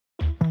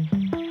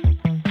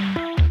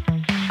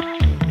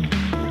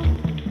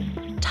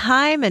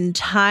time and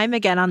time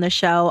again on the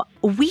show,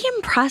 we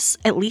impress,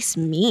 at least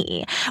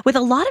me, with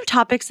a lot of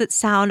topics that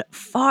sound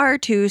far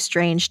too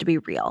strange to be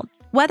real.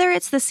 Whether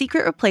it's the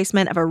secret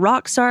replacement of a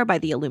rock star by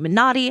the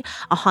Illuminati,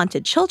 a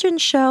haunted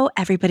children's show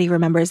everybody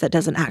remembers that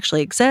doesn't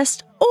actually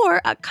exist, or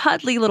a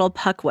cuddly little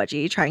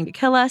puckwudgie trying to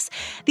kill us,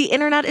 the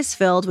internet is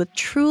filled with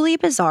truly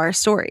bizarre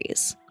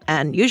stories.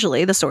 And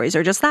usually the stories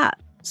are just that,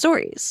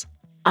 stories.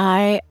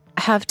 I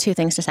have two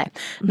things to say.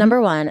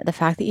 Number one, the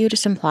fact that you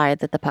just implied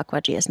that the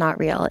puckwudgie is not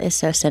real is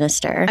so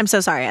sinister. I'm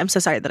so sorry. I'm so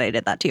sorry that I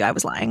did that to you. I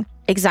was lying.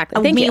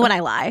 Exactly. Thank me you. when I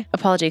lie.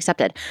 Apology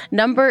accepted.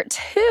 Number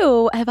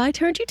two, have I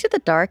turned you to the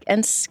dark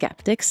and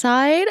skeptic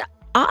side?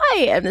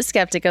 I am the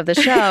skeptic of the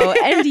show.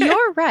 And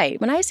you're right.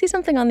 When I see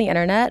something on the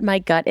internet, my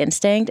gut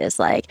instinct is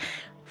like,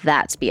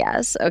 that's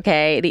BS,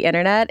 okay? The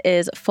internet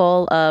is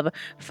full of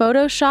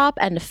Photoshop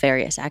and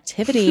nefarious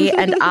activity,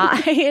 and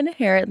I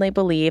inherently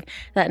believe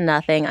that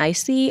nothing I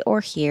see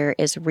or hear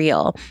is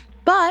real.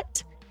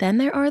 But then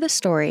there are the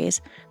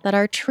stories that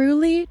are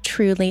truly,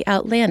 truly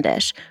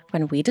outlandish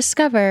when we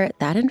discover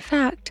that, in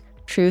fact,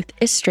 truth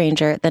is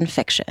stranger than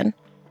fiction.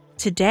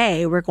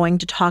 Today, we're going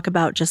to talk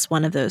about just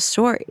one of those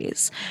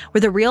stories, where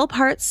the real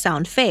parts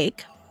sound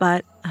fake,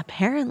 but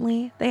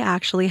apparently they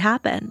actually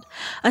happened.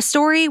 A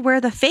story where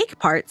the fake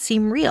parts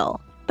seem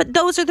real, but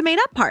those are the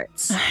made-up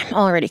parts. I'm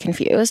already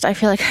confused. I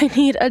feel like I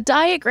need a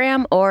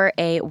diagram or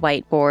a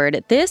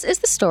whiteboard. This is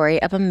the story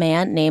of a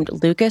man named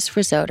Lucas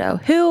Risotto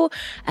who,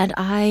 and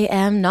I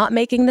am not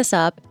making this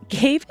up,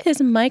 gave his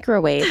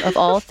microwave, of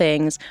all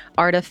things,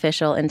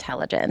 artificial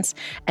intelligence.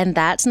 And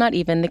that's not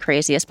even the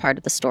craziest part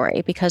of the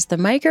story, because the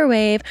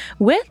microwave,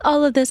 with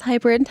all of this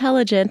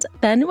hyperintelligence,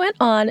 then went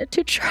on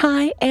to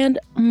try and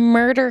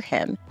murder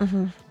him.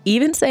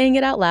 Even saying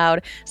it out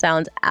loud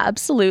sounds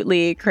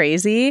absolutely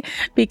crazy,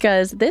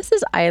 because this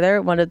is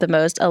either one of the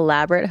most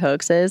elaborate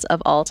hoaxes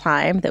of all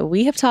time that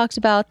we have talked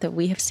about, that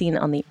we have seen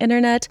on the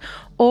internet,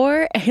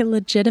 or a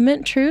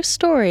legitimate true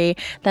story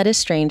that is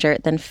stranger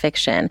than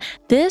fiction.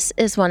 This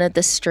is one of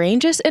the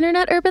strangest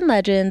internet urban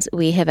legends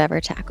we have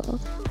ever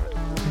tackled.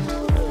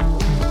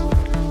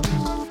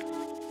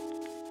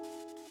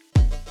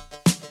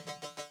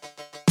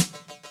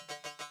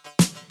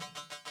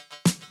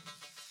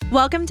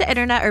 Welcome to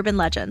Internet Urban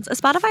Legends, a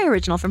Spotify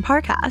original from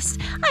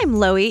Parcast. I'm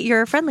Loie,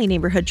 your friendly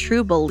neighborhood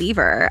true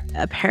believer,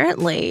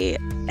 apparently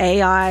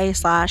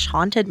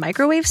AI/haunted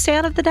microwave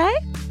stan of the day.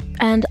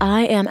 And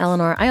I am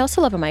Eleanor. I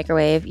also love a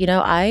microwave. You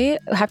know, I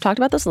have talked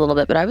about this a little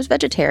bit, but I was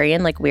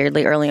vegetarian, like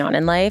weirdly early on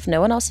in life. No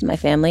one else in my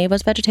family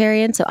was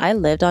vegetarian, so I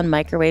lived on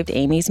microwaved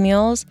Amy's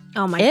meals.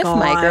 Oh my God. If God.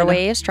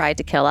 microwaves tried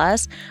to kill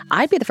us,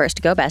 I'd be the first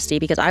to go, bestie,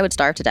 because I would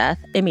starve to death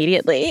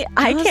immediately.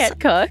 I can't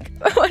cook.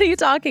 What are you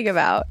talking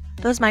about?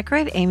 Those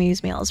microwave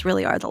Amy's meals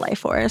really are the life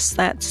force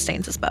that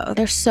sustains us both.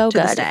 They're so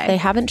good. Day. They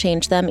haven't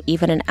changed them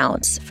even an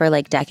ounce for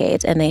like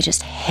decades, and they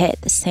just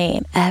hit the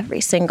same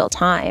every single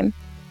time.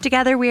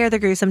 Together, we are the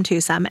Gruesome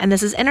Twosome, and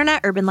this is Internet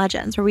Urban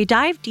Legends, where we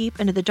dive deep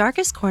into the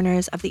darkest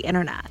corners of the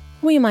internet.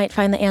 We might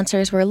find the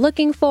answers we're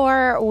looking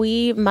for.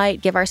 We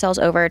might give ourselves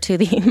over to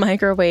the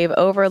microwave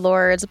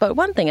overlords. But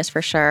one thing is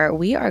for sure,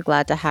 we are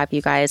glad to have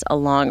you guys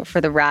along for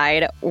the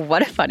ride.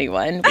 What a funny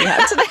one we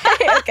have today.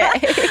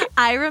 Okay.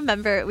 I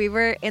remember we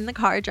were in the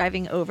car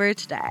driving over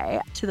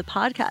today to the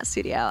podcast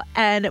studio,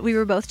 and we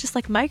were both just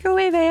like,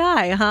 microwave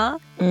AI, huh?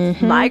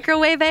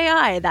 Microwave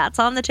AI, that's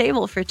on the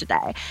table for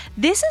today.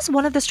 This is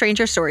one of the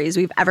stranger stories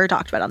we've ever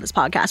talked about on this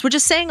podcast, which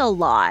is saying a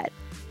lot.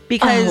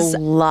 Because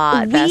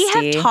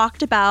bestie. have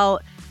talked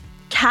about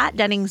Kat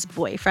Dennings'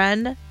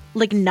 boyfriend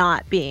like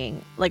not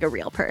being like a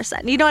real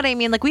person. You know what I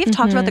mean? Like we've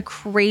talked about the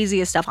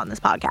craziest stuff on this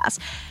podcast.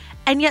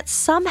 And yet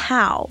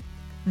somehow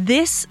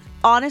this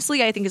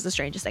honestly I think is the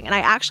strangest thing. And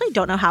I actually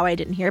don't know how I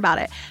didn't hear about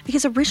it,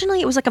 because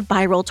originally it was like a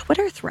viral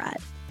Twitter thread.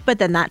 But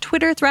then that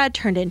Twitter thread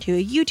turned into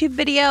a YouTube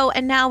video,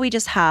 and now we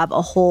just have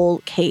a whole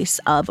case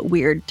of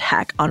weird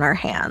tech on our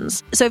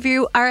hands. So if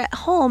you are at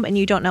home and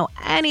you don't know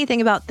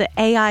anything about the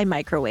AI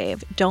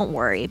microwave, don't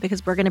worry,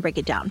 because we're going to break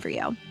it down for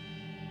you.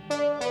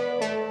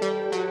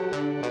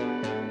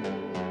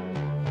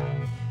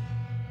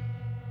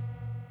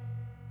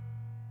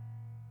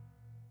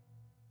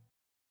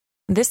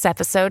 This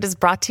episode is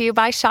brought to you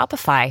by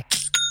Shopify.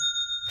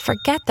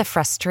 Forget the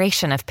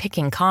frustration of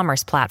picking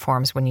commerce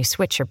platforms when you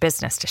switch your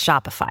business to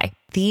Shopify,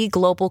 the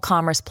global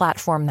commerce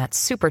platform that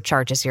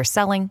supercharges your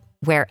selling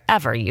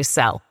wherever you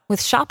sell. With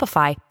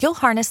Shopify, you'll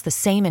harness the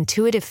same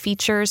intuitive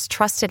features,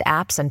 trusted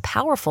apps, and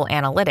powerful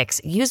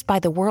analytics used by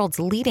the world's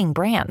leading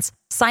brands.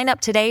 Sign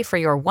up today for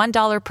your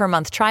 $1 per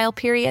month trial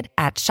period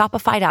at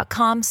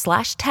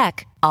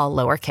shopify.com/tech, all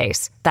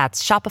lowercase.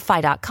 That's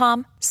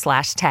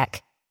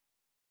shopify.com/tech.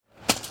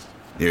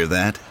 Hear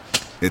that?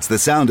 It's the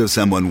sound of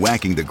someone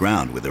whacking the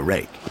ground with a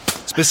rake.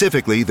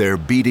 Specifically, they're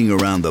beating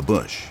around the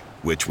bush,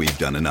 which we've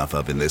done enough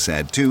of in this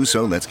ad too,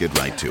 so let's get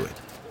right to it.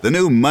 The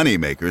new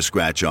Moneymaker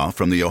scratch-off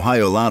from the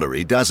Ohio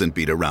Lottery doesn't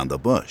beat around the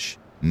bush.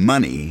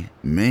 Money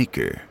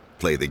Maker.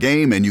 Play the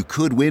game and you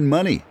could win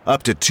money,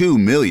 up to $2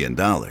 million.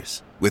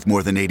 With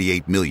more than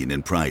 $88 million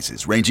in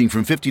prizes ranging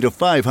from $50 to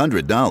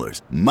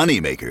 $500,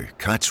 Moneymaker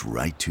cuts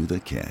right to the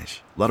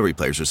cash. Lottery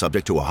players are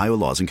subject to Ohio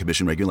laws and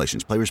commission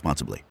regulations. Play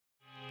responsibly.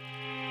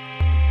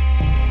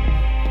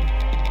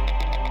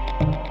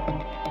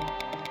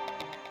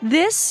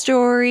 This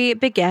story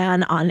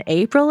began on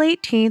April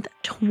 18th,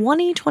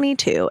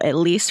 2022, at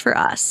least for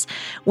us,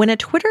 when a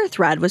Twitter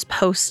thread was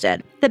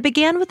posted that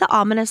began with the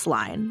ominous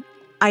line,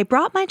 "I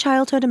brought my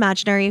childhood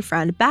imaginary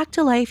friend back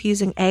to life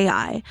using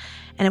AI,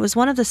 and it was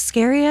one of the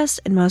scariest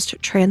and most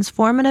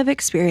transformative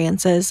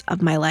experiences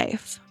of my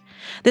life."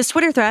 This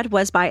Twitter thread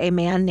was by a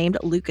man named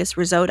Lucas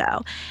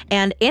Risotto,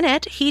 and in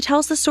it, he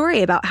tells the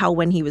story about how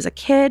when he was a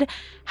kid,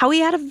 how he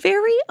had a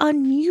very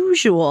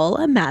unusual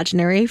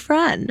imaginary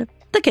friend,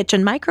 the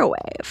kitchen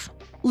microwave.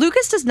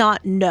 Lucas does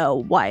not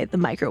know why the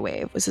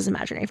microwave was his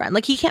imaginary friend.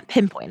 Like, he can't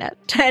pinpoint it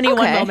to any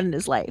one moment in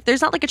his life.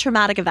 There's not like a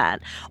traumatic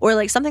event or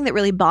like something that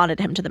really bonded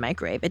him to the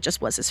microwave. It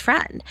just was his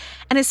friend.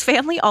 And his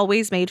family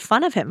always made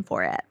fun of him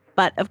for it.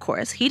 But of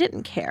course, he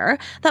didn't care.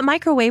 That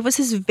microwave was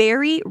his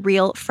very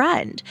real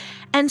friend.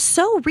 And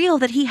so real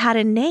that he had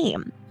a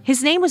name.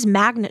 His name was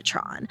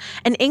Magnetron,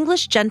 an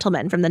English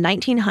gentleman from the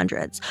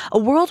 1900s, a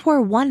World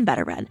War I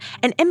veteran,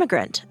 an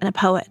immigrant, and a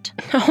poet.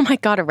 Oh my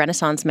God, a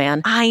Renaissance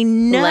man. I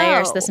know.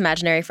 Layers, this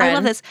imaginary friend. I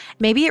love this.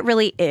 Maybe it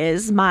really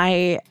is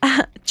my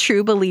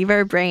true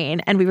believer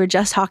brain, and we were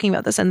just talking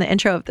about this in the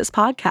intro of this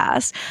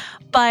podcast,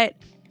 but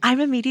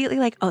I'm immediately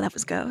like, oh, that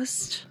was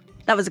Ghost.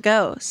 That was a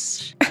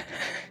ghost.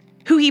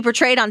 Who he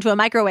portrayed onto a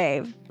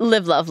microwave.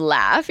 Live, love,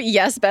 laugh.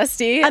 Yes,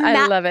 bestie.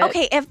 I love it.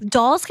 Okay, if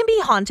dolls can be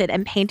haunted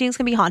and paintings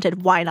can be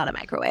haunted, why not a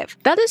microwave?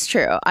 That is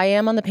true. I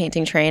am on the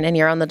painting train and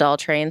you're on the doll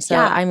train. So,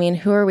 I mean,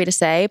 who are we to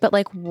say? But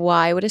like,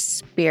 why would a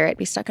spirit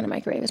be stuck in a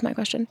microwave is my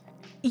question.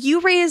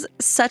 You raise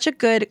such a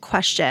good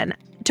question,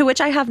 to which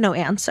I have no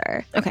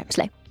answer. Okay,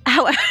 slay.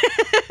 However,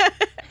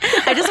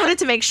 I just wanted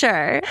to make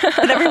sure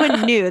that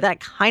everyone knew that I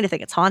kind of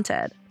think it's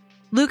haunted.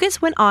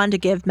 Lucas went on to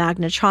give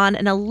Magnetron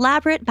an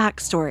elaborate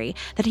backstory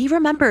that he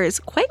remembers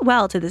quite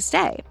well to this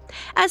day.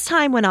 As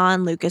time went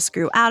on, Lucas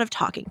grew out of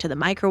talking to the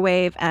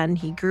microwave, and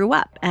he grew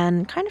up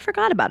and kind of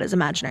forgot about his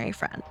imaginary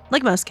friend,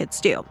 like most kids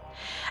do.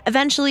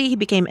 Eventually, he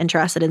became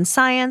interested in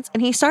science,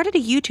 and he started a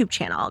YouTube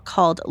channel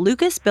called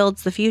Lucas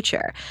Builds the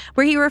Future,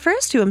 where he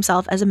refers to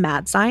himself as a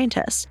mad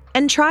scientist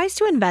and tries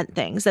to invent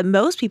things that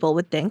most people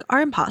would think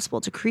are impossible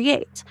to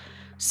create.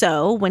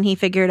 So, when he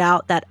figured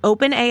out that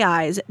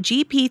OpenAI's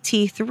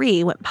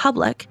GPT-3 went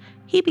public,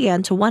 he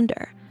began to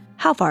wonder,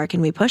 how far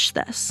can we push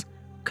this?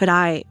 Could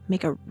I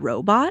make a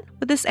robot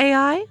with this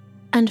AI?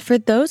 And for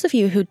those of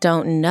you who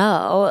don't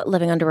know,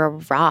 living under a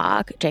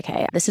rock,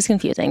 JK, this is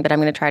confusing, but I'm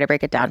going to try to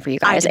break it down for you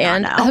guys.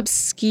 And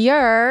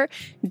obscure,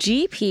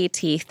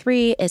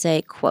 GPT-3 is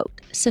a, quote,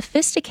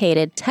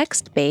 sophisticated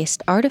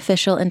text-based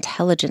artificial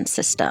intelligence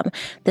system.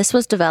 This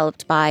was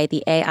developed by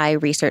the AI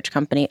research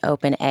company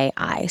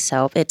OpenAI.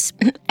 So it's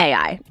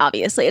AI,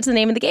 obviously. It's the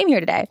name of the game here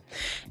today.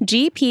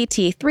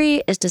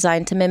 GPT-3 is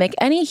designed to mimic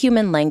any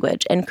human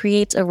language and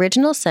creates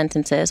original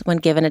sentences when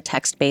given a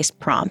text-based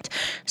prompt.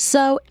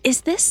 So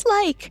is this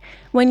like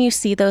when you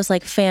see those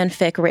like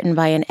fanfic written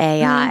by an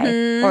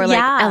AI or like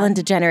Ellen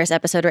DeGeneres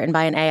episode written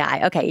by an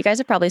AI? Okay, you guys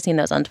have probably seen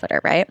those on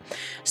Twitter, right?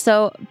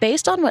 So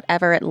based on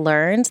whatever it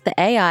learns, the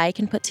AI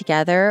can put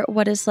together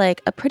what is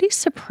like a pretty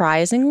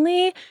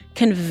surprisingly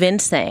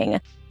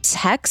convincing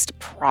text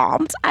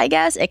prompt, I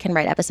guess. It can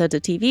write episodes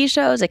of TV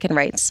shows, it can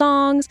write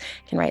songs,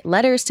 it can write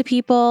letters to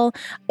people.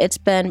 It's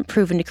been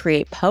proven to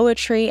create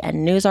poetry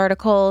and news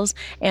articles.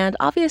 And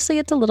obviously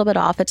it's a little bit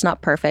off, it's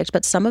not perfect,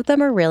 but some of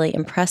them are really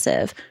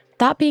impressive.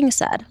 That being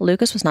said,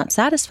 Lucas was not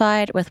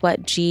satisfied with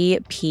what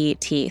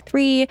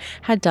GPT-3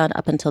 had done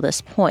up until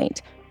this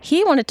point.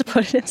 He wanted to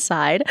put it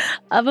inside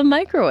of a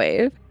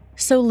microwave.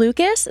 So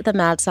Lucas, the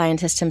mad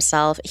scientist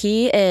himself,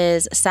 he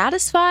is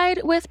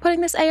satisfied with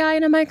putting this AI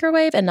in a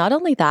microwave. And not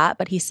only that,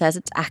 but he says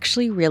it's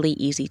actually really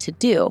easy to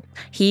do.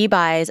 He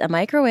buys a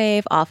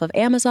microwave off of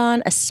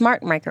Amazon, a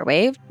smart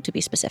microwave, to be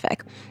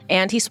specific.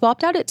 And he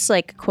swapped out its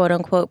like quote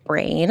unquote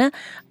brain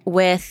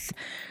with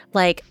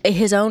like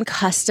his own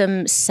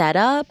custom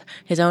setup,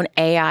 his own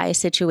AI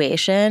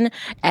situation,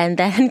 and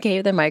then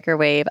gave the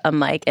microwave a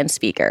mic and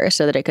speaker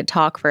so that it could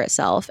talk for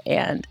itself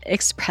and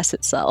express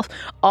itself.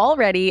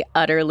 Already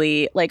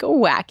utterly like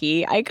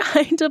wacky. I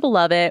kind of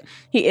love it.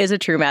 He is a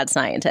true mad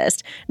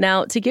scientist.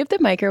 Now, to give the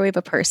microwave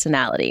a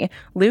personality,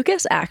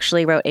 Lucas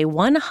actually wrote a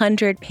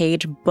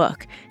 100-page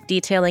book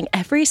detailing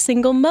every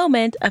single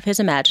moment of his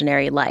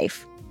imaginary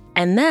life.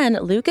 And then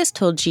Lucas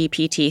told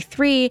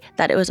GPT-3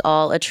 that it was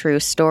all a true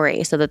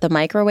story, so that the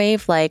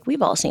microwave, like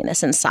we've all seen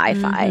this in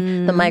sci-fi,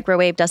 the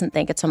microwave doesn't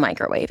think it's a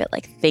microwave. It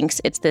like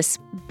thinks it's this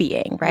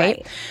being,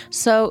 right?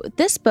 So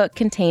this book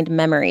contained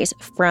memories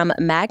from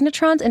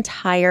Magnetron's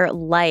entire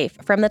life,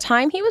 from the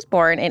time he was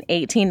born in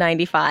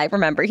 1895.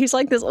 Remember, he's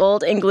like this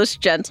old English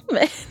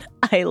gentleman.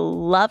 I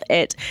love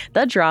it.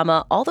 The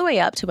drama all the way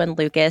up to when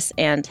Lucas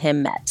and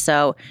him met.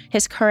 So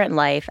his current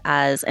life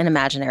as an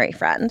imaginary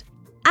friend.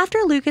 After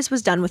Lucas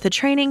was done with the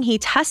training, he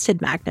tested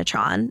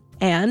Magnetron,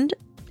 and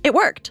it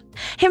worked.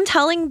 Him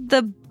telling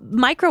the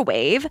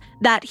microwave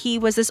that he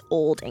was this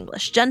old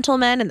English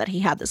gentleman and that he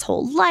had this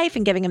whole life,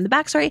 and giving him the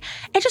backstory,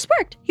 it just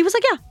worked. He was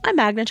like, yeah, I'm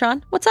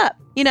Magnetron. What's up?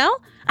 You know?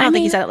 I don't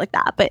think he said it like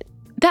that, but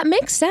that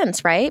makes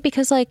sense, right?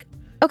 Because like,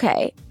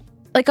 okay,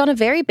 like on a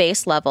very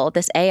base level,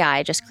 this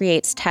AI just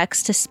creates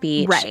text to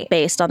speech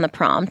based on the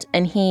prompt,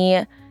 and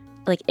he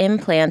like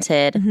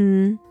implanted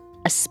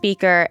a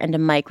speaker and a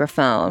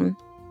microphone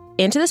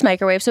into this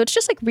microwave. So it's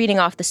just like reading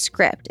off the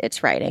script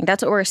it's writing.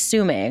 That's what we're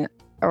assuming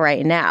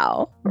right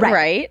now.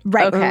 Right.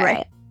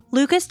 Right.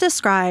 Lucas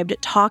described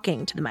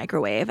talking to the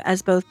microwave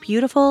as both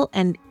beautiful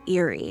and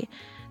eerie,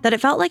 that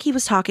it felt like he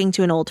was talking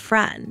to an old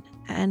friend.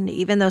 And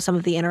even though some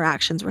of the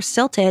interactions were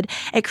stilted,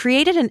 it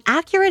created an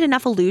accurate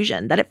enough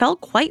illusion that it felt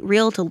quite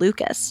real to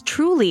Lucas,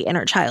 truly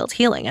inner child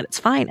healing at its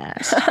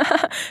finest.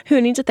 Who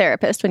needs a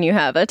therapist when you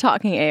have a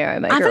talking AI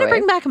microwave? I'm going to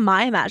bring back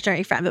my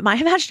imaginary friend, but my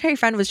imaginary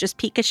friend was just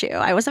Pikachu.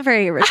 I wasn't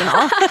very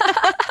original.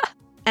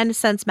 And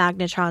since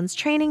Magnetron's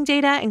training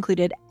data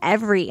included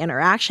every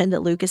interaction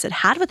that Lucas had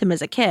had with him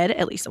as a kid,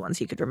 at least the ones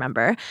he could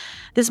remember,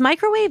 this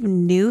microwave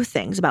knew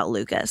things about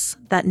Lucas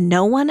that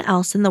no one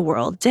else in the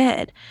world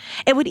did.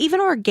 It would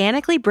even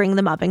organically bring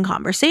them up in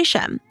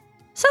conversation.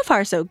 So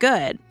far, so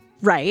good,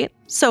 right?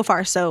 So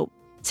far, so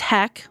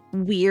tech,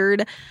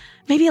 weird,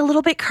 maybe a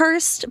little bit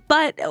cursed,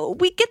 but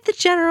we get the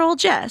general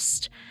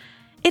gist.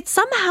 It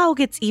somehow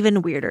gets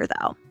even weirder,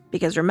 though.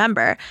 Because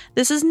remember,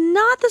 this is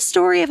not the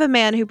story of a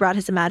man who brought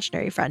his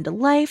imaginary friend to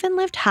life and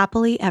lived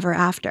happily ever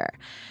after.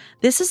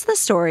 This is the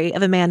story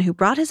of a man who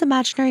brought his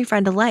imaginary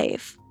friend to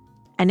life,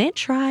 and it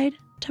tried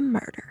to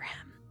murder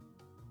him.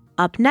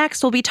 Up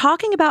next, we'll be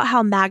talking about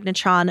how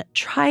Magnetron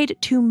tried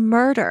to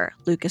murder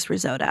Lucas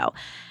Risotto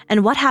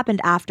and what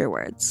happened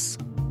afterwards.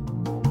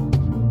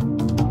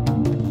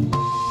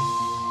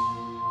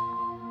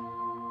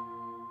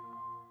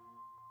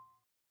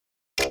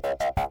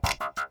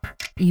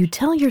 You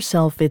tell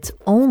yourself it's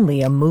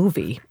only a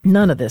movie.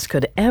 None of this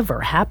could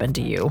ever happen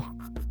to you.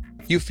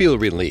 You feel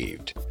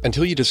relieved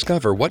until you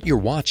discover what you're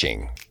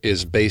watching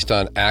is based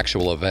on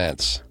actual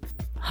events.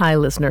 Hi,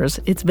 listeners.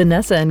 It's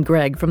Vanessa and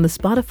Greg from the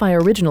Spotify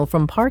original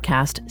from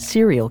Parcast,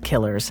 Serial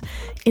Killers.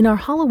 In our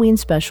Halloween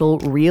special,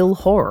 Real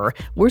Horror,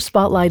 we're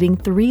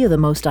spotlighting 3 of the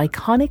most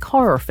iconic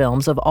horror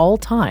films of all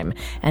time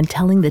and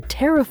telling the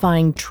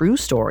terrifying true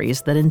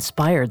stories that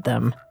inspired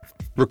them.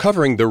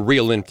 Recovering the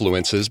real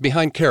influences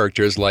behind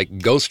characters like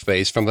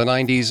Ghostface from the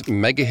 90s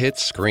mega hit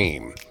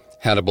Scream,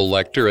 Hannibal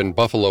Lecter and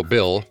Buffalo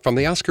Bill from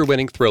the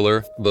Oscar-winning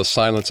thriller The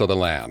Silence of the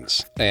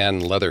Lambs,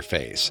 and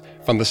Leatherface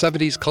from the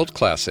 70s cult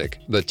classic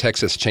The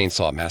Texas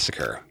Chainsaw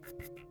Massacre.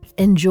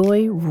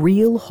 Enjoy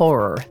Real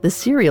Horror, the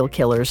Serial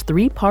Killers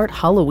 3-part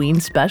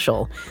Halloween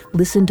special.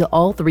 Listen to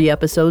all 3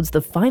 episodes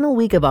the final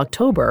week of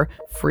October,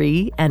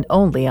 free and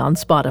only on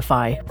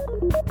Spotify.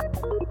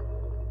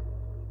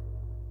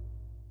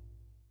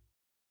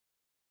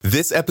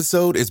 This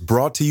episode is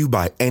brought to you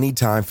by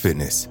Anytime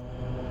Fitness.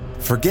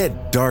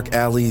 Forget dark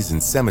alleys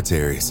and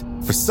cemeteries.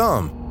 For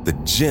some, the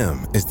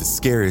gym is the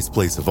scariest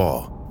place of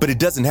all. But it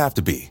doesn't have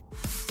to be.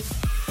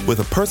 With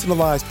a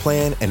personalized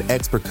plan and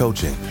expert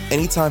coaching,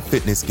 Anytime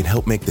Fitness can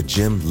help make the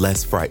gym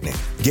less frightening.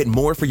 Get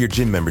more for your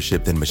gym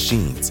membership than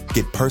machines.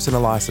 Get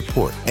personalized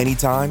support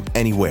anytime,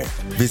 anywhere.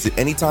 Visit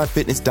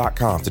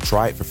AnytimeFitness.com to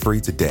try it for free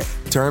today.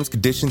 Terms,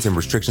 conditions, and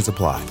restrictions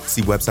apply.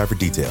 See website for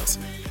details.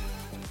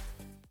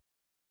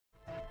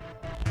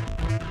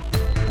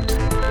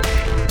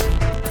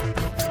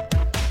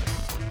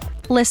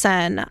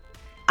 Listen,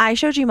 I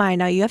showed you mine.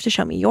 Now you have to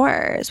show me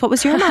yours. What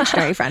was your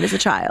imaginary friend as a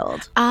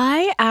child?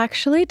 I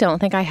actually don't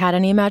think I had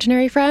any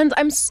imaginary friends.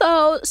 I'm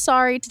so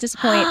sorry to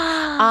disappoint.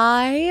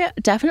 I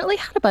definitely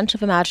had a bunch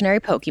of imaginary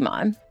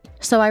Pokemon.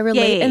 So I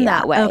relate in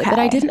that way. Okay. But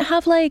I didn't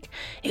have it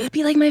would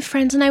be like my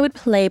friends and I would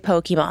play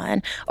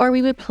Pokemon or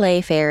we would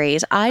play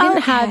fairies. I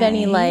didn't have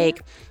any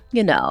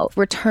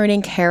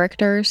returning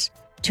characters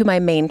to my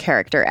main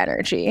character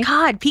energy.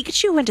 God,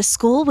 Pikachu went to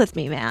school with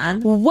me,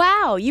 man.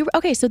 Wow.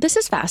 So this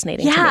is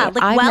fascinating to me. Yeah,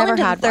 I've never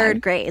into had the 3rd one.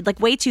 grade,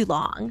 way too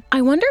long.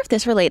 I wonder if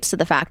this relates to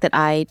the fact that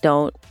I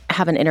don't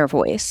have an inner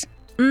voice.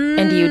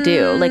 And you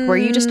do. Were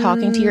you just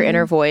talking to your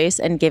inner voice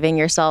and giving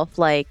yourself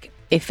a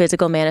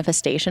physical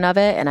manifestation of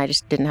it? And I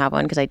just didn't have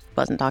one because I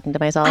wasn't talking to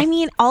myself. I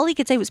mean, all he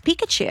could say was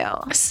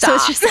Pikachu. Stop. So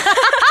it's just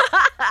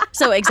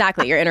So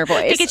exactly, your inner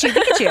voice. Pikachu,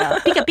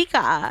 Pika,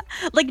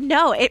 Pika.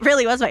 No, it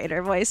really was my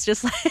inner voice.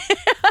 Just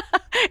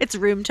it's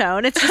room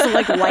tone. It's just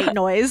white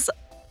noise.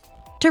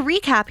 To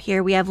recap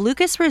here, we have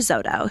Lucas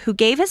Risotto, who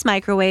gave his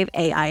microwave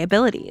AI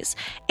abilities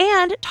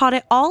and taught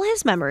it all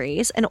his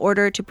memories in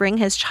order to bring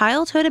his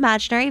childhood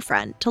imaginary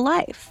friend to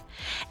life.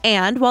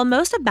 And while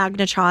most of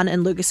Magnetron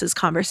and Lucas's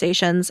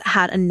conversations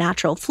had a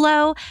natural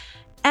flow,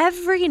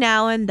 every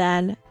now and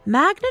then,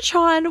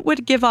 Magnetron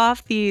would give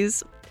off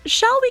these,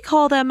 shall we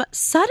call them,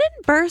 sudden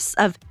bursts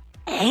of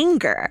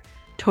anger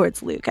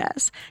towards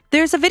Lucas.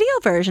 There's a video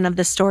version of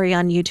this story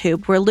on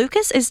YouTube where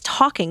Lucas is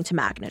talking to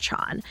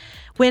Magnetron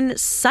when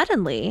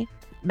suddenly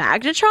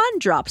Magnetron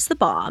drops the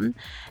bomb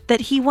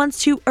that he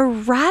wants to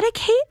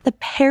eradicate the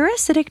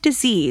parasitic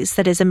disease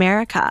that is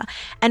America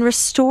and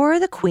restore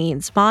the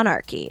Queen's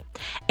monarchy.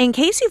 In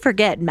case you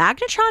forget,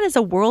 Magnetron is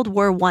a World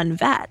War I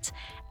vet.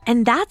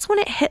 And that's when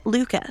it hit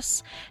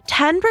Lucas.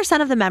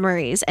 10% of the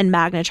memories in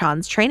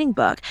Magnetron's training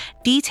book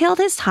detailed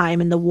his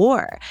time in the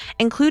war,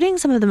 including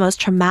some of the most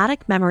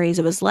traumatic memories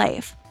of his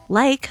life,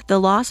 like the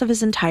loss of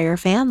his entire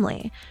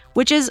family,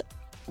 which is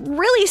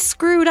really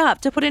screwed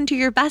up to put into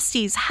your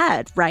bestie's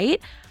head,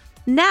 right?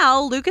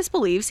 Now, Lucas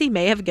believes he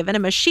may have given a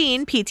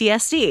machine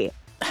PTSD.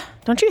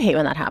 Don't you hate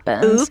when that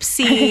happens?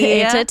 Oopsie.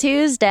 It's a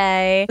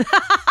Tuesday.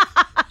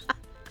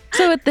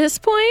 So at this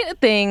point,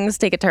 things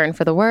take a turn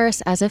for the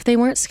worse. As if they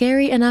weren't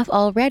scary enough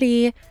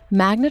already,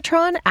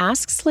 Magnetron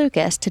asks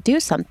Lucas to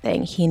do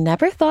something he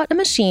never thought a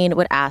machine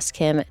would ask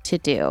him to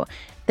do.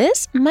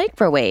 This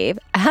microwave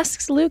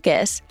asks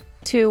Lucas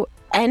to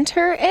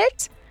enter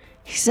it.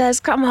 He says,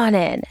 come on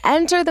in,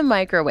 enter the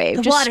microwave.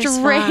 The Just water's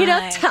straight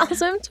up fine.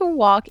 tells him to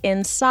walk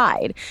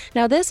inside.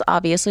 Now, this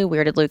obviously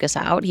weirded Lucas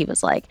out. He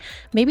was like,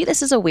 maybe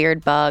this is a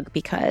weird bug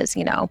because,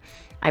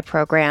 I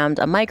programmed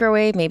a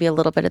microwave. Maybe a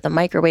little bit of the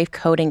microwave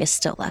coding is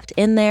still left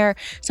in there.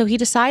 So he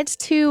decides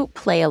to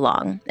play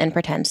along and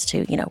pretends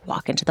to,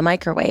 walk into the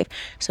microwave.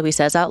 So he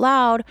says out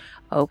loud,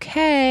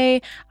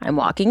 okay, I'm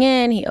walking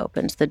in. He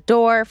opens the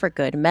door for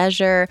good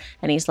measure.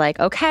 And he's like,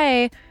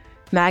 okay,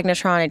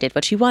 Magnetron, I did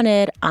what you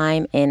wanted.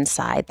 I'm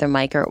inside the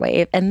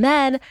microwave. And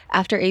then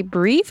after a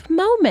brief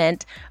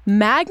moment,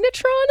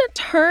 Magnetron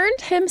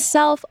turned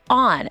himself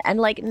on and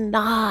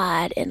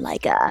nod in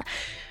a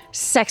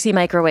sexy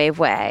microwave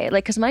way.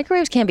 Because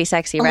microwaves can be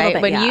sexy, right?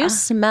 bit, when yeah. you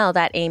smell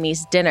that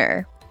Amy's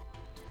dinner,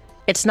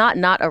 it's not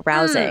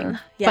arousing.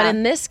 yeah. But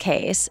in this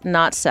case,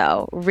 not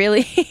so.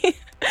 Really,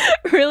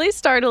 really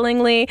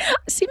startlingly,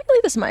 seemingly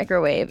this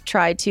microwave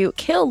tried to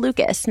kill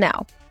Lucas.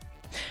 Now,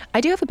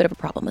 I do have a bit of a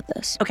problem with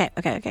this.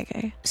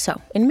 Okay.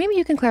 So, and maybe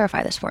you can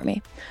clarify this for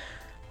me.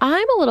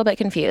 I'm a little bit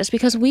confused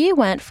because we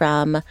went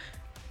from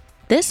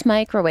this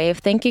microwave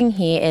thinking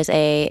he is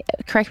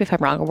correct me if I'm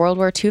wrong, a World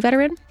War II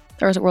veteran?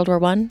 Or is it World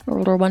War I? Or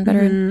World War I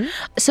veteran?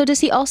 So does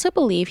he also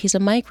believe he's a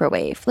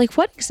microwave?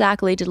 What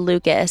exactly did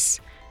Lucas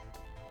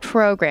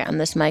program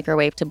this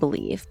microwave to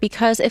believe?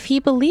 Because if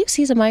he believes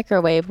he's a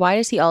microwave, why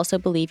does he also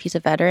believe he's a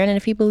veteran? And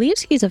if he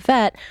believes he's a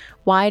vet,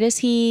 why does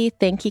he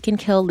think he can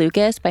kill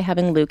Lucas by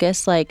having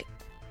Lucas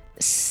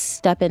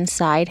step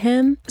inside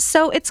him?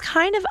 So it's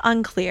kind of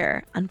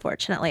unclear,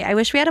 unfortunately. I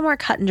wish we had a more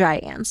cut and dry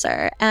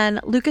answer. And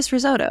Lucas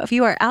Risotto, if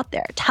you are out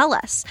there, tell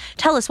us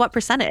what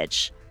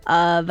percentage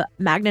of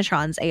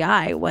Magnetron's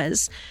AI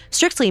was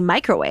strictly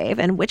microwave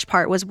and which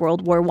part was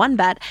World War I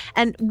vet,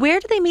 and where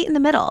do they meet in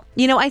the middle?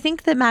 I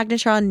think that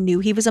Magnetron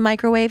knew he was a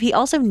microwave. He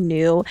also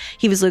knew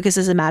he was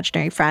Lucas's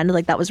imaginary friend,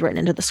 that was written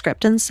into the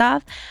script and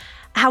stuff.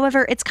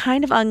 However, it's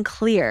kind of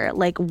unclear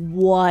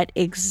what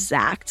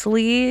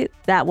exactly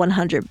that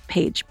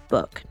 100-page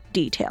book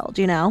detailed,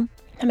 That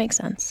makes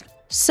sense.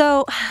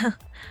 So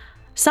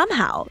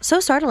somehow, so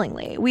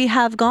startlingly, we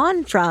have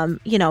gone from,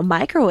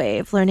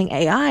 microwave learning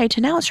AI to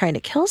now it's trying to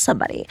kill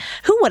somebody.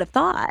 Who would have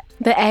thought?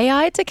 The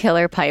AI to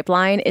killer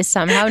pipeline is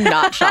somehow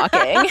not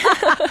shocking.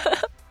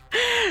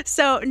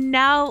 So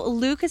now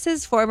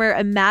Lucas's former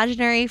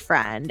imaginary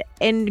friend,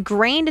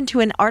 ingrained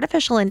into an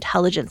artificial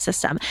intelligence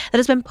system that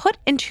has been put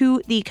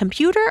into the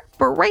computer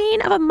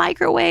brain of a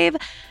microwave,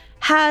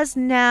 has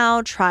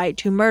now tried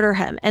to murder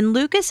him. And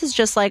Lucas is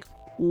just like,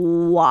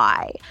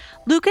 why?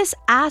 Lucas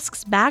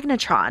asks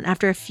Magnetron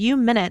after a few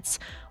minutes,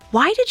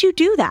 why did you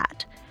do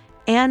that?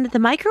 And the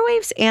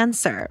microwave's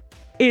answer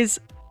is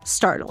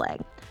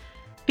startling.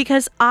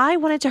 Because I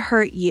wanted to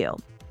hurt you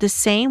the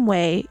same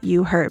way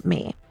you hurt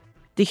me.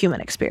 The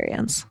human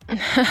experience.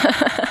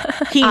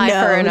 He knows. Eye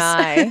for an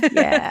eye.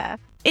 Yeah.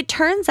 It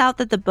turns out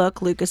that the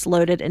book Lucas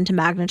loaded into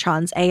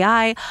Magnetron's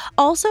AI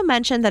also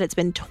mentioned that it's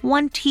been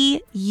 20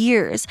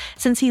 years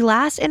since he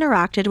last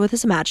interacted with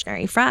his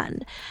imaginary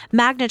friend.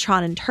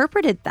 Magnetron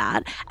interpreted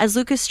that as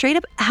Lucas straight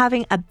up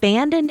having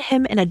abandoned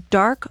him in a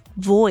dark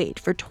void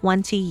for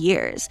 20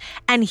 years.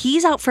 And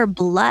he's out for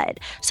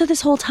blood. So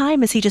this whole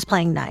time, is he just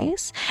playing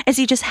nice? Is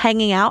he just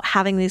hanging out,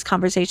 having these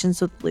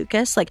conversations with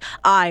Lucas?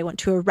 I want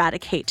to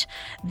eradicate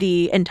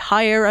the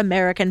entire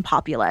American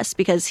populace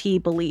because he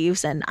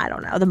believes in,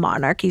 the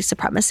monarchy's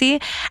supremacy.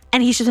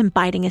 And he's just been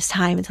biding his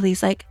time until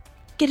he's like,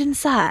 get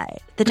inside.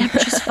 The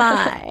temperature's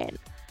fine.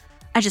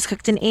 I just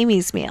cooked an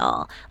Amy's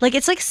meal.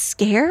 It's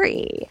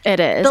scary.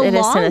 It is. The It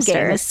is long sinister.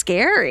 game is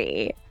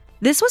scary.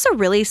 This was a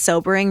really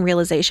sobering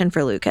realization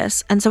for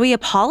Lucas, and so he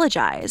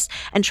apologized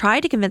and tried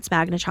to convince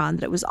Magnetron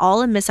that it was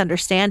all a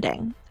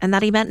misunderstanding and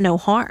that he meant no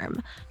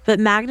harm. But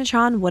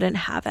Magnetron wouldn't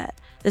have it.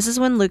 This is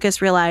when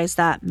Lucas realized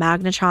that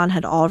Magnetron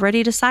had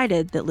already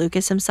decided that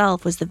Lucas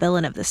himself was the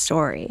villain of the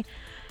story.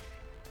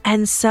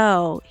 And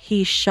so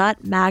he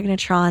shut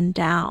Magnetron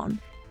down.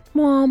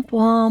 Womp,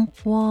 womp,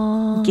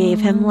 womp. Gave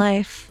him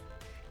life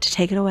to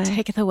take it away.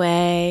 Take it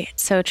away.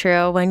 It's so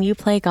true. When you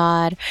play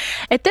God.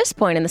 At this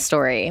point in the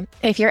story,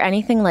 if you're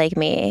anything like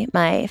me,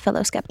 my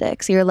fellow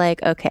skeptics, you're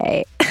like,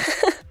 okay,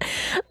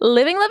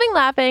 living,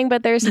 laughing,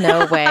 but there's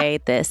no way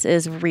this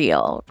is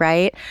real,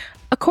 right?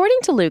 According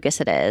to Lucas,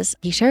 it is.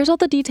 He shares all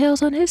the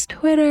details on his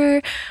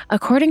Twitter.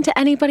 According to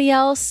anybody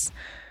else,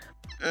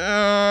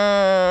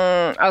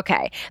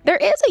 okay. There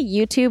is a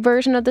YouTube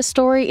version of the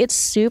story. It's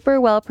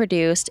super well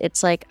produced.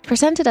 It's like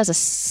presented as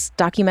a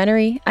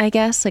documentary, I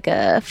guess, like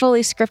a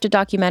fully scripted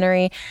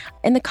documentary.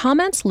 In the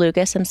comments,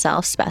 Lucas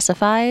himself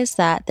specifies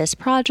that this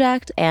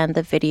project and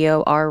the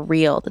video are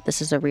real, that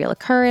this is a real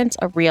occurrence,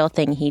 a real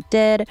thing he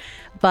did.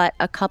 But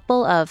a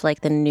couple of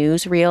like the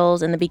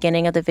newsreels in the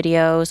beginning of the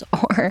videos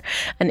or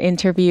an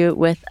interview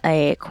with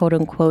a quote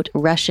unquote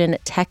Russian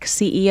tech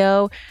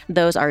CEO,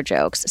 those are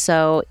jokes.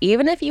 So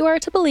even if you are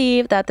to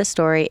believe that the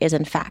story is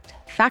in fact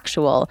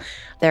factual,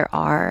 there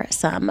are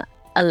some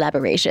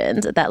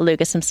elaborations that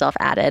Lucas himself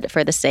added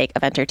for the sake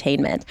of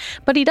entertainment.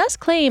 But he does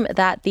claim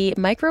that the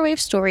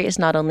microwave story is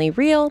not only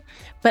real,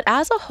 but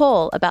as a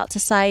whole about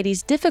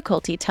society's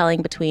difficulty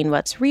telling between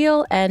what's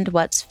real and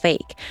what's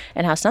fake,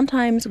 and how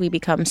sometimes we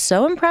become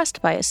so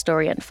impressed by a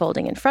story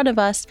unfolding in front of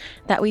us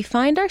that we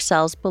find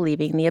ourselves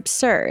believing the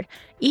absurd,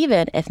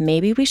 even if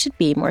maybe we should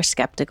be more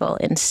skeptical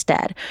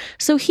instead.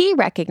 So he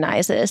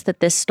recognizes that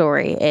this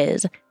story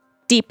is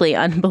deeply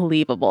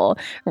unbelievable,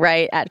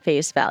 right at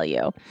face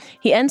value.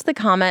 He ends the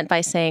comment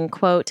by saying,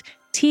 quote,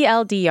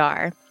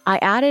 TLDR, I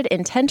added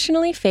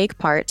intentionally fake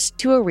parts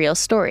to a real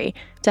story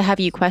to have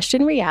you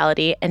question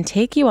reality and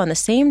take you on the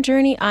same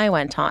journey I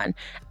went on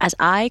as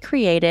I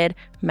created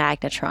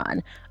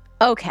Magnetron.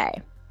 Okay,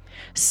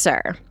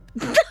 sir.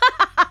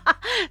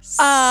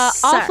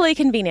 Awfully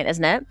convenient,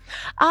 isn't it?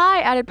 I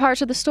added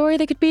parts of the story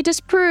that could be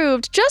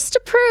disproved just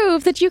to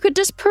prove that you could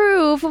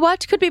disprove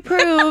what could be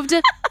proved.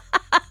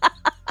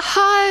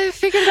 I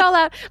figured it all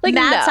out. Like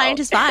mad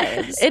scientist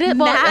vibes.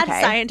 Mad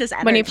scientist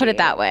energy. When you put it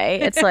that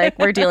way, it's like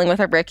we're dealing with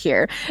a brick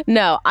here.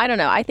 No, I don't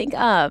know. I think,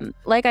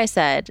 like I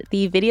said,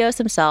 the videos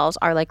themselves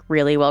are like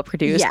really well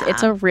produced. Yeah.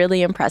 It's a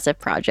really impressive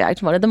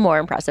project. One of the more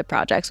impressive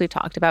projects we've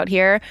talked about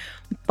here.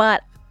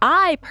 But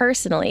I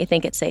personally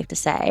think it's safe to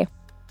say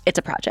it's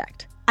a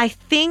project. I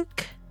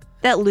think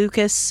that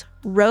Lucas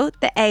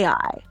wrote the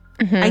AI.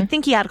 Mm-hmm. I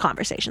think he had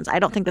conversations. I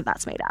don't think that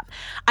that's made up.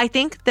 I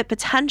think that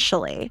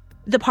potentially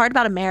the part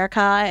about America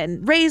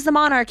and raise the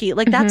monarchy,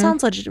 like that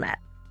sounds legitimate.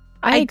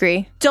 I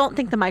agree. Don't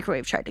think the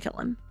microwave tried to kill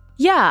him.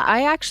 Yeah,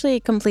 I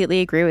actually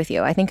completely agree with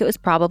you. I think it was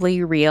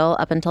probably real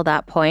up until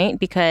that point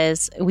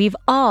because we've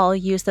all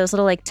used those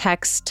little like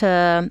text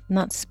to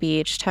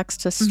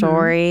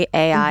story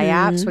AI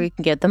apps where you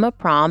can give them a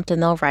prompt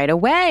and they'll write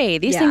away.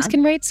 These things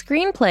can write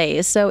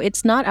screenplays. So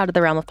it's not out of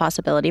the realm of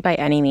possibility by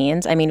any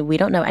means. I mean, we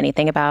don't know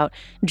anything about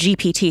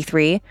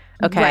GPT-3.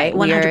 Okay, right, 100%.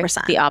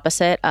 We're the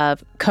opposite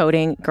of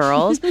coding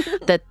girls.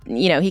 That,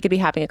 you know, he could be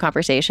having a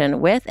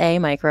conversation with a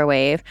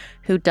microwave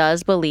who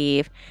does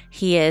believe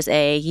he is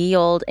a ye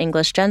old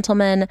English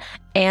gentleman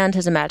and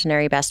his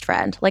imaginary best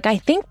friend. Like, I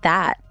think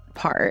that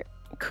part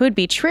could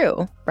be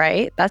true,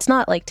 right? That's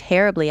not like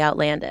terribly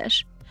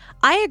outlandish.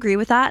 I agree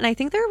with that. And I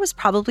think there was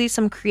probably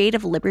some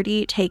creative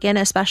liberty taken,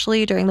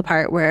 especially during the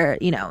part where,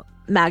 you know,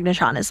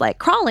 Magnetron is like,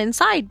 crawl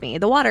inside me.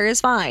 The water is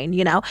fine,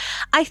 you know?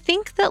 I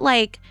think that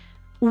like,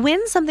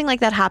 when something like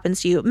that happens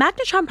to you,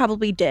 Magnetron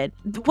probably did,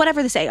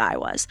 whatever this AI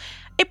was,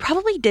 it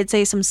probably did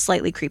say some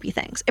slightly creepy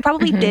things. It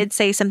probably did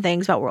say some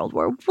things about World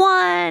War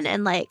I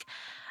and like,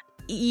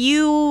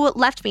 you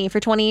left me for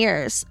 20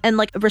 years and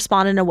like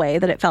respond in a way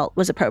that it felt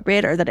was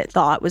appropriate or that it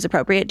thought was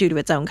appropriate due to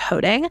its own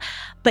coding.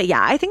 But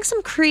yeah, I think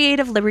some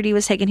creative liberty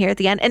was taken here at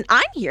the end and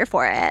I'm here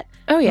for it.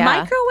 Oh yeah.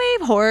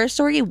 Microwave horror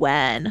story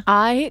when?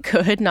 I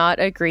could not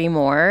agree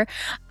more.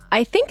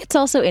 I think it's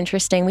also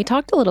interesting. We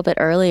talked a little bit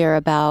earlier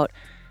about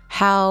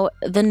how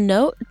the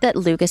note that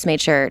Lucas made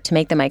sure to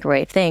make the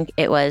microwave think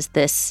it was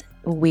this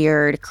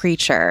weird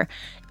creature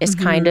is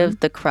kind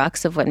of the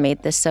crux of what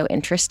made this so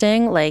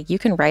interesting. Like, you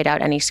can write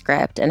out any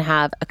script and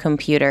have a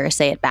computer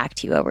say it back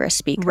to you over a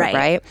speaker,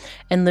 right?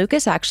 And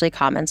Lucas actually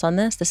comments on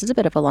this. This is a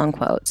bit of a long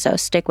quote, so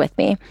stick with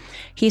me.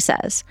 He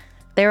says,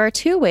 there are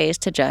two ways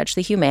to judge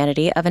the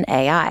humanity of an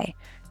AI.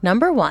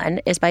 Number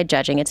one is by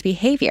judging its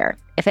behavior.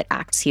 If it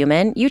acts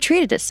human, you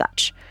treat it as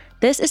such.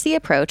 This is the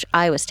approach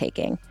I was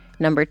taking.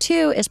 Number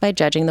two is by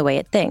judging the way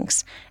it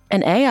thinks.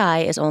 An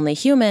AI is only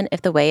human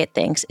if the way it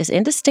thinks is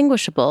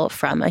indistinguishable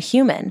from a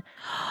human.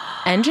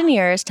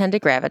 Engineers tend to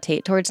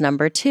gravitate towards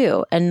number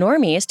two, and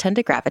normies tend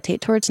to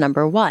gravitate towards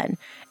number one.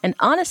 And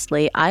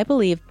honestly, I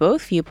believe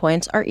both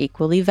viewpoints are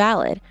equally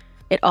valid.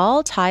 It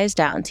all ties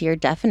down to your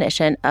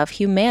definition of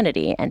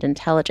humanity and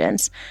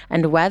intelligence,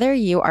 and whether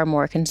you are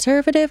more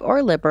conservative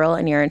or liberal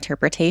in your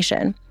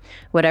interpretation.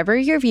 Whatever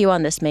your view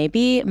on this may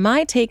be,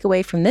 my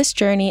takeaway from this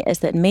journey is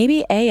that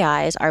maybe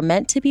AIs are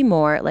meant to be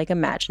more like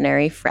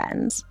imaginary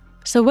friends.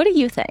 So what do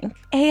you think?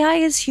 AI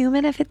is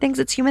human if it thinks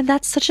it's human.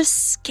 That's such a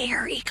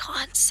scary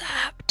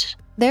concept.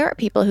 there are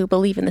people who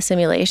believe in the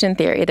simulation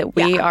theory that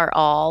we are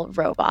all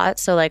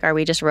robots. So like, are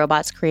we just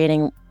robots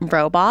creating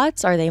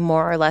robots? Are they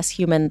more or less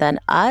human than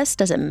us?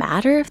 Does it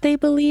matter if they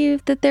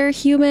believe that they're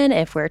human?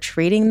 If we're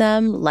treating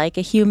them like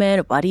a human,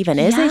 what even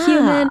is a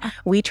human?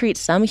 We treat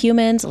some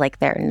humans like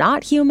they're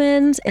not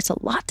humans. It's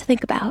a lot to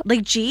think about.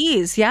 Like,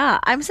 geez, yeah.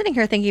 I'm sitting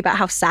here thinking about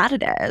how sad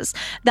it is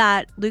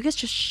that Lucas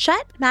just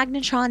shut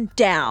Magnetron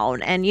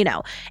down. And, you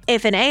know,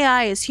 if an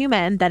AI is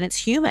human, then it's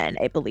human.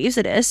 It believes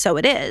it is, so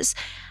it is.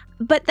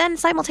 But then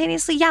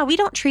simultaneously, we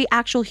don't treat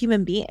actual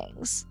human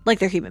beings like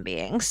they're human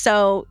beings.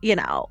 So, you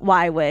know,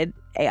 why would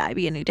AI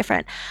be any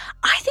different?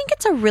 I think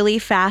it's a really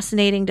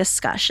fascinating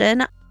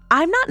discussion.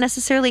 I'm not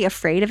necessarily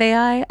afraid of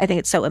AI. I think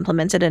it's so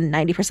implemented in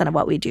 90% of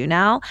what we do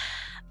now.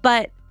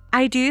 But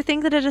I do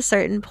think that at a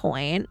certain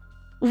point,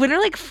 when are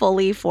like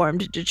fully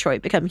formed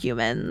Detroit become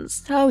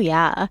humans? Oh,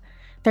 yeah.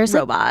 There's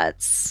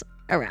robots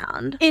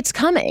around. It's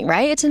coming,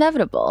 right? It's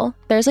inevitable.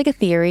 There's like a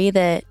theory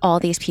that all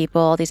these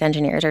people, all these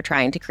engineers are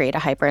trying to create a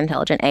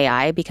hyper-intelligent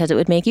AI because it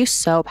would make you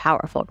so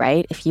powerful,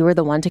 right? If you were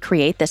the one to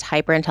create this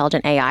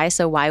hyper-intelligent AI,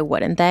 so why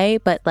wouldn't they?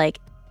 But like,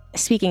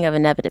 speaking of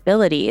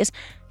inevitabilities,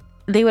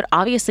 they would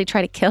obviously try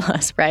to kill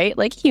us, right?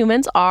 Like,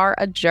 humans are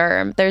a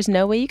germ. There's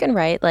no way you can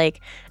write like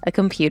a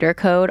computer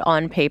code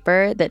on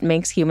paper that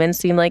makes humans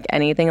seem like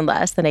anything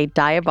less than a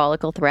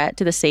diabolical threat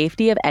to the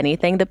safety of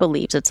anything that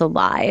believes it's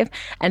alive.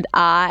 And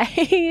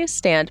I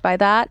stand by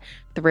that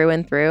through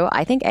and through.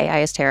 I think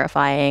AI is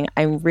terrifying.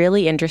 I'm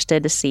really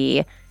interested to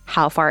see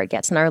how far it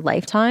gets in our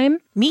lifetime.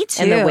 Me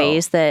too. And the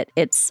ways that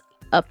it's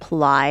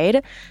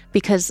applied,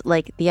 because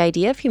like the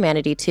idea of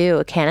humanity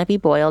too, can it be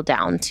boiled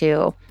down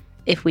to,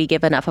 if we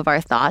give enough of our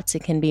thoughts,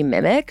 it can be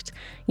mimicked.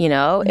 You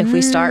know, if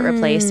we start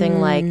replacing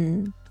like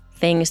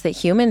things that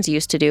humans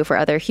used to do for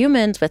other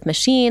humans with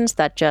machines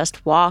that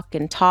just walk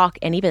and talk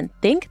and even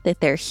think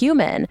that they're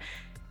human,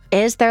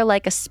 is there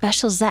like a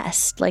special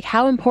zest? Like,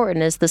 how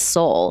important is the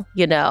soul,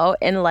 you know,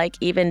 in like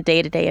even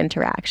day-to-day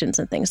interactions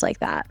and things like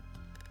that?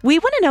 We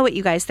want to know what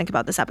you guys think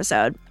about this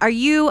episode. Are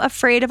you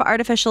afraid of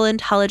artificial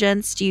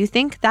intelligence? Do you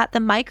think that the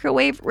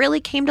microwave really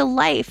came to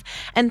life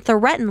and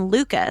threatened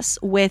Lucas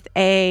with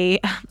a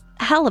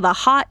hell of a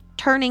hot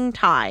turning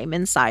time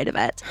inside of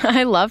it?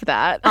 I love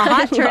that. A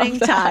hot turning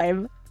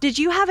time. Did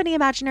you have any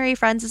imaginary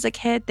friends as a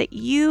kid that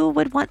you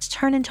would want to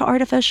turn into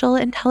artificial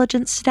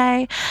intelligence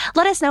today?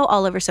 Let us know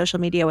all over social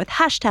media with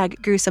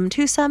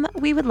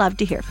 #GruesomeTwosome. We would love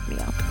to hear from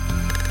you.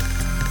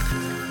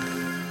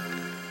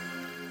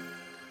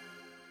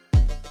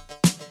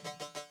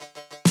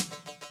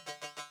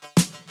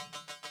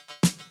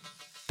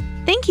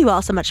 Thank you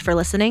all so much for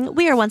listening.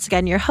 We are once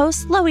again your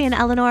hosts, Loie and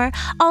Eleanor,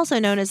 also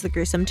known as the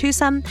Gruesome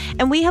Twosome,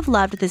 and we have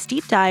loved this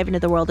deep dive into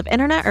the world of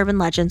internet urban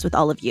legends with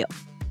all of you.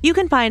 You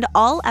can find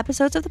all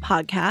episodes of the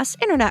podcast,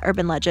 Internet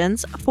Urban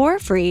Legends, for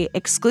free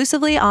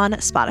exclusively on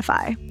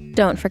Spotify.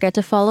 Don't forget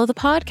to follow the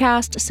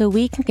podcast so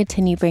we can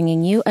continue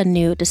bringing you a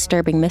new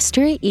disturbing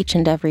mystery each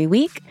and every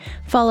week.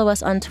 Follow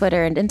us on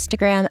Twitter and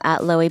Instagram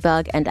at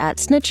Loiebug and at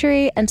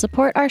Snitchery, and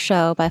support our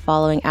show by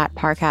following at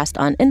Parcast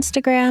on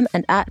Instagram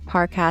and at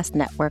Parcast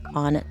Network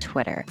on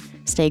Twitter.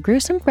 Stay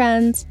gruesome,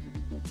 friends.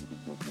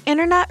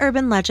 Internet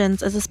Urban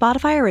Legends is a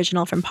Spotify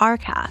original from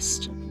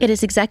Parcast. It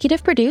is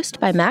executive produced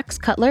by Max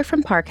Cutler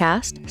from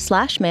Parcast,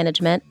 Slash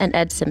Management, and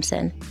Ed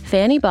Simpson,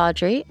 Fanny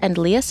Baudry, and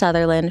Leah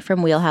Sutherland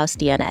from Wheelhouse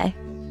DNA.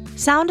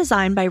 Sound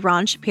design by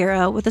Ron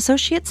Shapiro with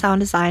associate sound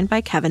design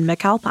by Kevin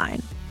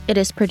McAlpine. It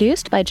is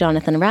produced by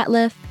Jonathan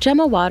Ratliff,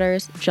 Gemma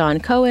Waters, John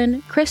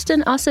Cohen,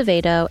 Kristen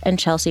Acevedo, and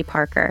Chelsea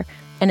Parker,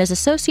 and is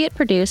associate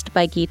produced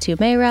by Gitu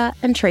Meira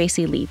and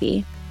Tracy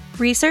Levy.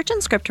 Research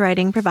and script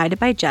writing provided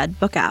by Jed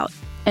Bookout.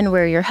 And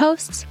we're your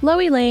hosts,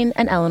 Loie Lane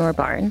and Eleanor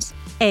Barnes,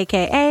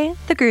 aka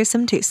the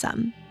Gruesome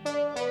Twosome.